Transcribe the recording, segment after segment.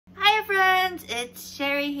fans, it's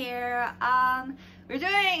Sheri here. We're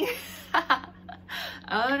doing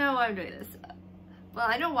I don't know why I'm doing this. Well,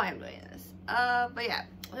 I know why I'm doing this. But yeah,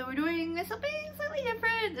 so we're doing something slightly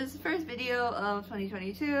different. This is the first video of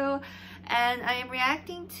 2022 and I am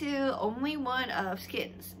reacting to Only One of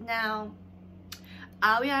Skinz. Now,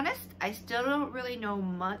 I'll be honest, I still don't really know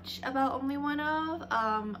much about Only One of.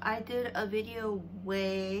 I did a video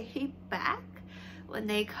way back when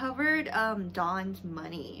they covered Dawn's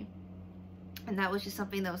Money, and that was just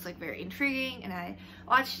something that was like very intriguing, and I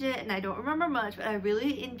watched it and I don't remember much, but I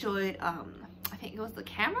really enjoyed I think it was the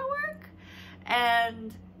camera work,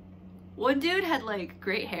 and one dude had like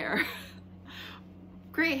great hair.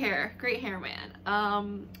 great hair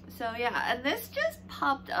man. So yeah, and this just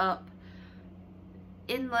popped up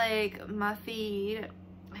in like my feed,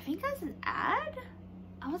 I think as an ad.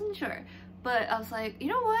 I wasn't sure, but I was like, you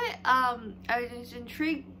know what, I was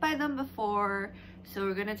intrigued by them before, so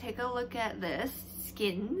we're gonna take a look at this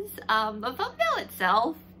Skinz. The thumbnail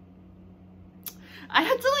itself, I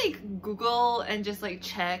had to like Google and just like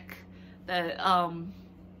check that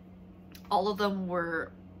all of them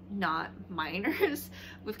were not minors.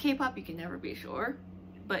 With K-pop you can never be sure,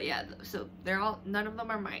 but yeah, so they're all, none of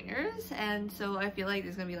them are minors, and so I feel like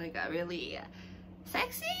there's gonna be like a really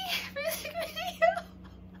sexy music video.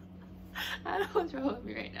 I don't know what's wrong with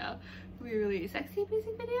me right now. It'll be a really sexy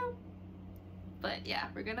music video. But yeah,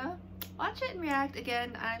 we're gonna watch it and react.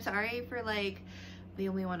 Again, I'm sorry for like the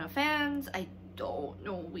Only One of fans. I don't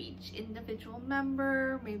know each individual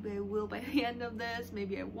member. Maybe I will by the end of this,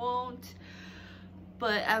 maybe I won't.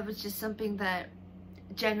 But I was just something that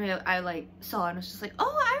genuinely I like saw and was just like,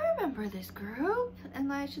 oh, I remember this group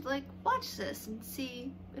and I should like watch this and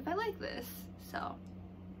see if I like this. So,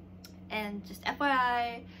 and just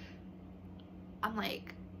FYI, I'm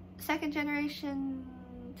like second generation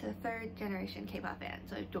to third generation K-pop fan,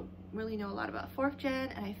 so I don't really know a lot about 4th gen,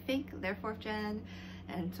 and I think they're 4th gen,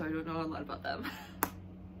 and so I don't know a lot about them.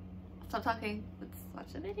 Stop talking, let's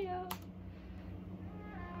watch the video.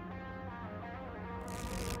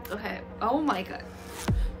 Okay, oh my god.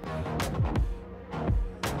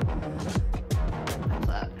 What's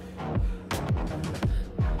that?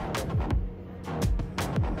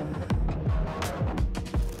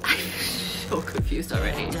 So confused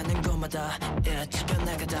already.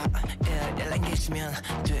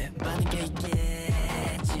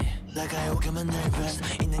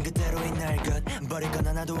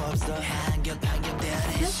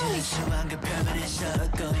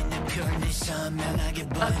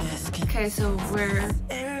 Okay, so we're...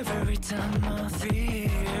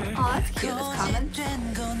 Oh, that's cute, this comment.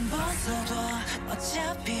 Oh,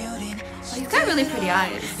 he's got really pretty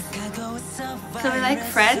eyes. So we're like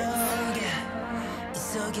friends?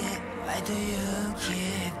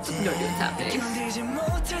 No idea what's happening.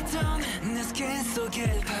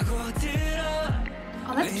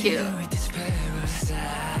 Oh, that's cute.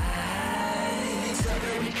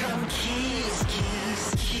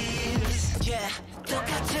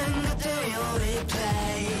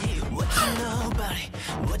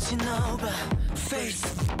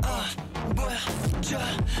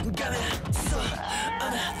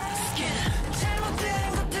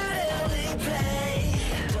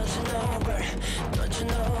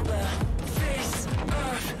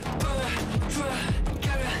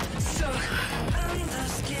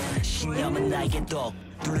 신념은 나에겐 또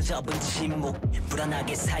둘러잡은 침묵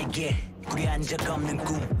불안하게 살게 구리한 적 없는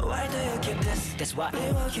꿈. Why do you keep this? That's why we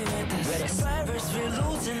walking with this. Survivors we're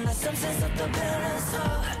losing some sense of the balance.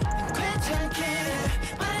 괜찮게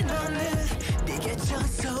말 너는 네게 전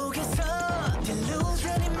속에서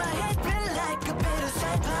Delusion in my head feel like a better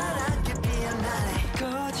side 바라게 피어나네.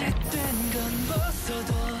 거짓된 건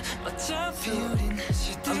벗어도 어차피 우린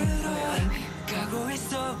시들어. Now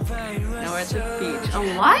we're at the beach. A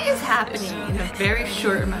lot is happening in a very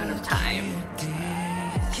short amount of time.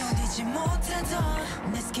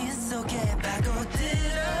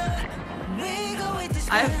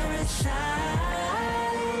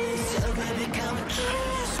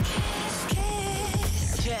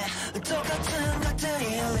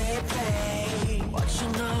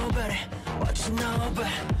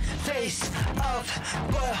 Face off,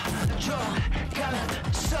 boy, draw, 가면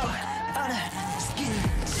so on skin.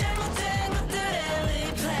 잘못된 것들에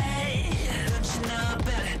replay. Don't you know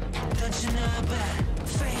better? Don't you know better?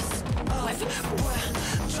 Face off, boy,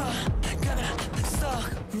 draw, 가면 so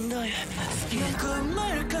너의 skin.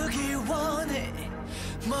 꿈을 꾸기 원해.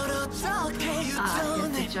 뭘 어떻게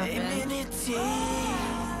유도해? immunity.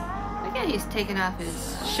 Look at he's taking off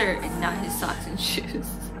his shirt and not his socks and shoes.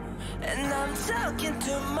 And I'm talking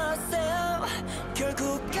to myself.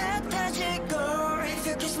 결국 같아질 걸 if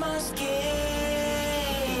you kiss my skin.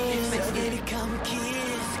 So they become kiss.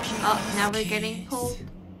 Oh, now we're getting pulled.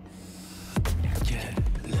 Yeah,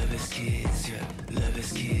 love is kiss, yeah, love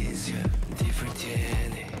is kiss, yeah. Different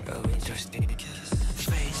DNA, oh interesting.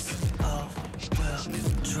 Face, oh, well,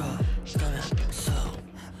 draw, so,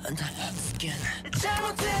 under that skin.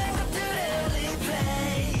 잘못된 것들에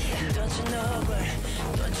replay. Don't you know,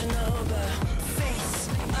 but face,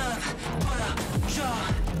 well, draw,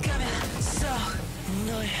 so,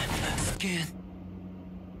 너의 skin.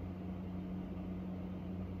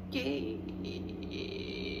 Yay.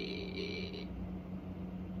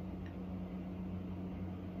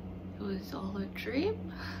 It was all a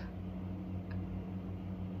dream.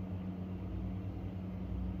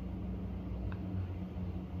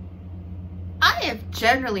 I have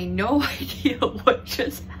generally no idea what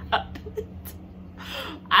just happened.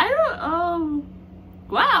 I don't,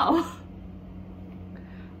 wow.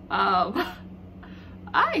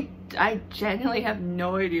 I genuinely have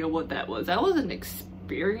no idea what that was. That was an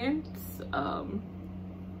experience.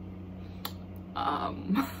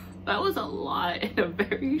 That was a lot in a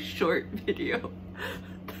very short video.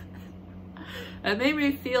 That made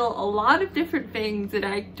me feel a lot of different things and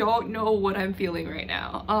I don't know what I'm feeling right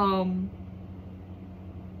now.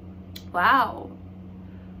 Wow.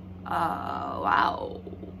 Wow.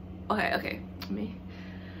 Okay. Let me...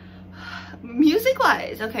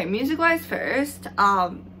 Music-wise. Okay, music-wise first.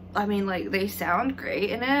 I mean, like, they sound great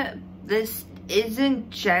in it. This isn't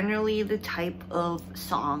generally the type of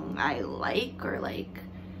song I like or, like,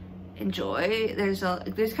 enjoy. There's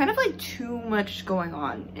kind of, like, too much going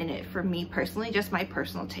on in it for me personally, just my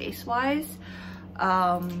personal taste-wise.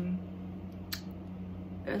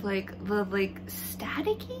 There's, like, the, like,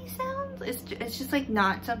 staticky sounds. It's just, like,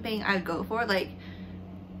 not something I'd go for. Like,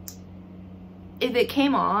 if it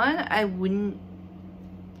came on, I wouldn't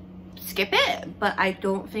skip it, but I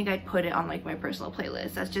don't think I'd put it on like my personal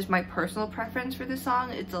playlist. That's just my personal preference for this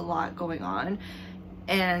song. It's a lot going on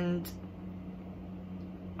and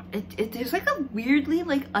there's like a weirdly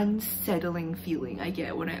like unsettling feeling I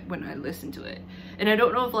get when I listen to it. And I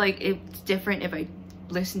don't know if like it's different if I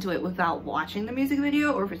listen to it without watching the music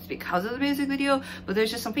video or if it's because of the music video, but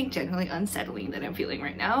there's just something genuinely unsettling that I'm feeling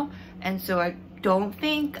right now. And so I don't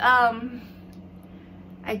think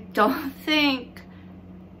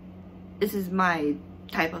this is my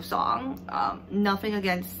type of song. Nothing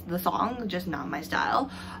against the song, just not my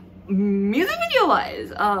style. Music video wise,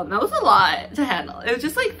 that was a lot to handle. It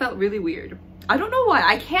just like felt really weird. I don't know why.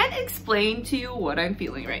 I can't explain to you what I'm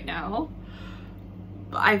feeling right now.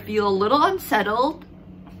 I feel a little unsettled,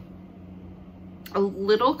 a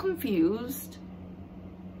little confused,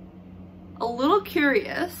 a little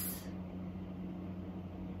curious.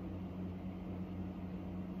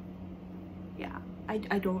 Yeah,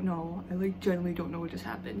 I don't know. I like generally don't know what just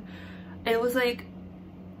happened. It was like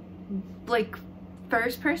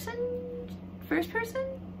first person?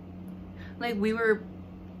 Like we were,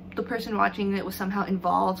 the person watching it was somehow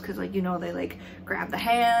involved because like, you know, they like grab the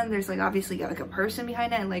hand. There's like obviously like a person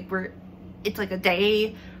behind it and like it's like a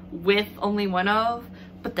day with OnlyOneOf,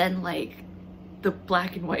 but then like the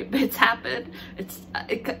black and white bits happen.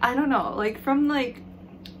 I don't know, like from like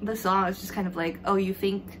the song it's just kind of like, oh, you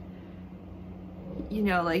think, you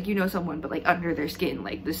know, like you know someone but like under their skin,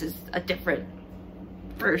 like this is a different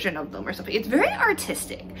version of them or something. It's very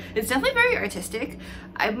artistic. It's definitely very artistic.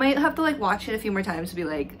 I might have to like watch it a few more times to be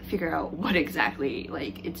like figure out what exactly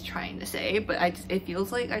like it's trying to say, but it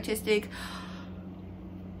feels like artistic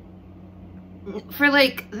for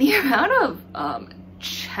like the amount of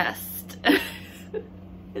chest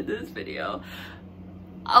in this video.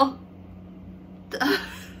 I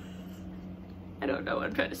don't know what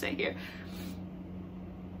I'm trying to say here.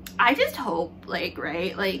 I just hope like,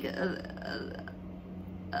 right, like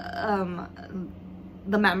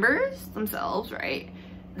the members themselves, right,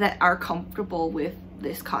 that are comfortable with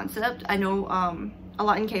this concept. I know a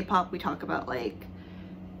lot in K-pop we talk about like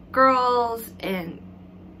girls and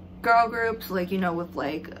girl groups, like, you know, with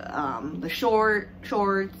like the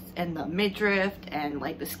shorts and the midriff and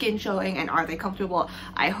like the skin showing, and are they comfortable?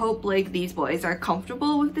 I hope like these boys are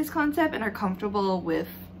comfortable with this concept and are comfortable with,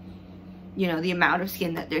 you know, the amount of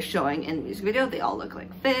skin that they're showing in the music video. They all look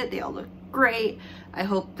like fit, they all look great. I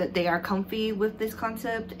hope that they are comfy with this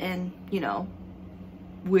concept, and you know,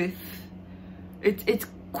 with it's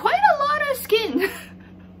quite a lot of skin.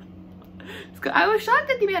 I was shocked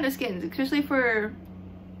at the amount of skins, especially for,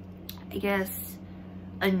 I guess,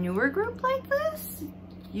 a newer group like this.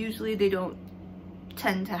 Usually they don't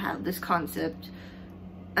tend to have this concept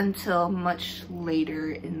until much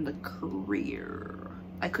later in the career.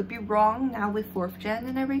 I could be wrong now with 4th gen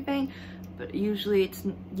and everything, but usually it's,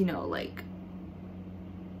 you know, like,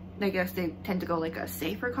 I guess they tend to go like a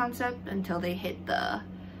safer concept until they hit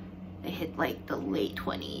like the late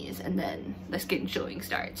 20s, and then the skin showing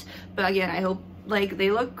starts. But again, I hope, like,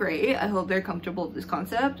 they look great. I hope they're comfortable with this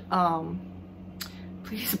concept.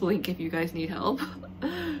 Please blink if you guys need help.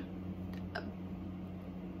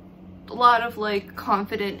 A lot of like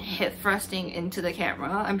confident hip thrusting into the camera.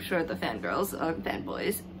 I'm sure the fangirls,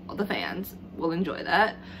 fanboys, the fans will enjoy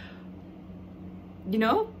that. You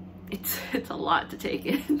know, it's a lot to take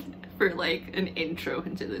in for like an intro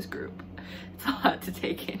into this group. It's a lot to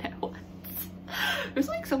take in at once. There's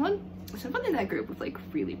like someone in that group with like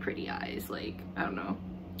really pretty eyes. Like, I don't know,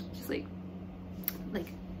 just like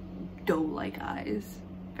doe-like eyes.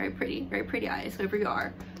 Very pretty eyes. Whoever you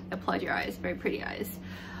are, I applaud your eyes. Very pretty eyes.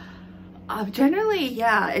 Generally,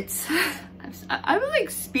 yeah, it's I was like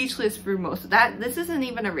speechless for most of that. This isn't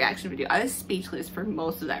even a reaction video. I was speechless for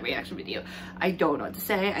most of that reaction video. I don't know what to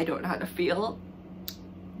say. I don't know how to feel.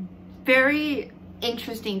 Very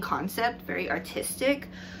interesting concept, very artistic.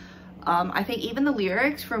 I think even the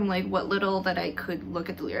lyrics, from like what little that I could look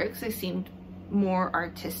at the lyrics, they seemed more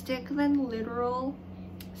artistic than literal.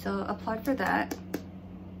 So applaud for that.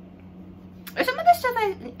 There's some other stuff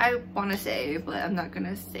I want to say, but I'm not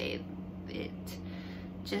gonna say it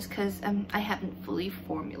just because I haven't fully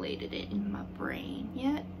formulated it in my brain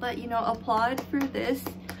yet. But you know, applaud for this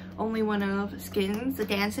OnlyOneOf's Skinz. The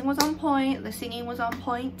dancing was on point, the singing was on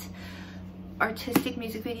point. Artistic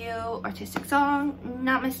music video, artistic song,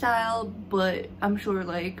 not my style, but I'm sure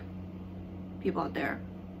like people out there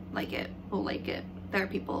like it, will like it. There are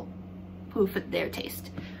people who fit their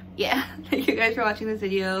taste. Yeah, thank you guys for watching this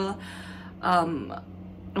video.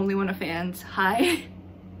 OnlyOneOf fans, hi,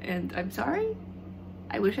 and I'm sorry.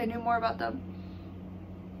 I wish I knew more about them.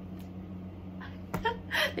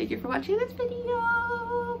 Thank you for watching this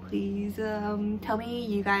video. Please tell me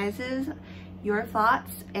you guys's your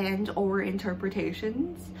thoughts and or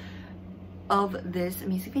interpretations of this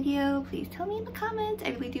music video. Please tell me in the comments. I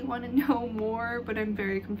really do want to know more, but I'm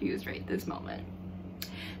very confused right this moment.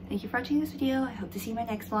 Thank you for watching this video. I hope to see you in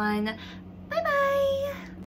my next one.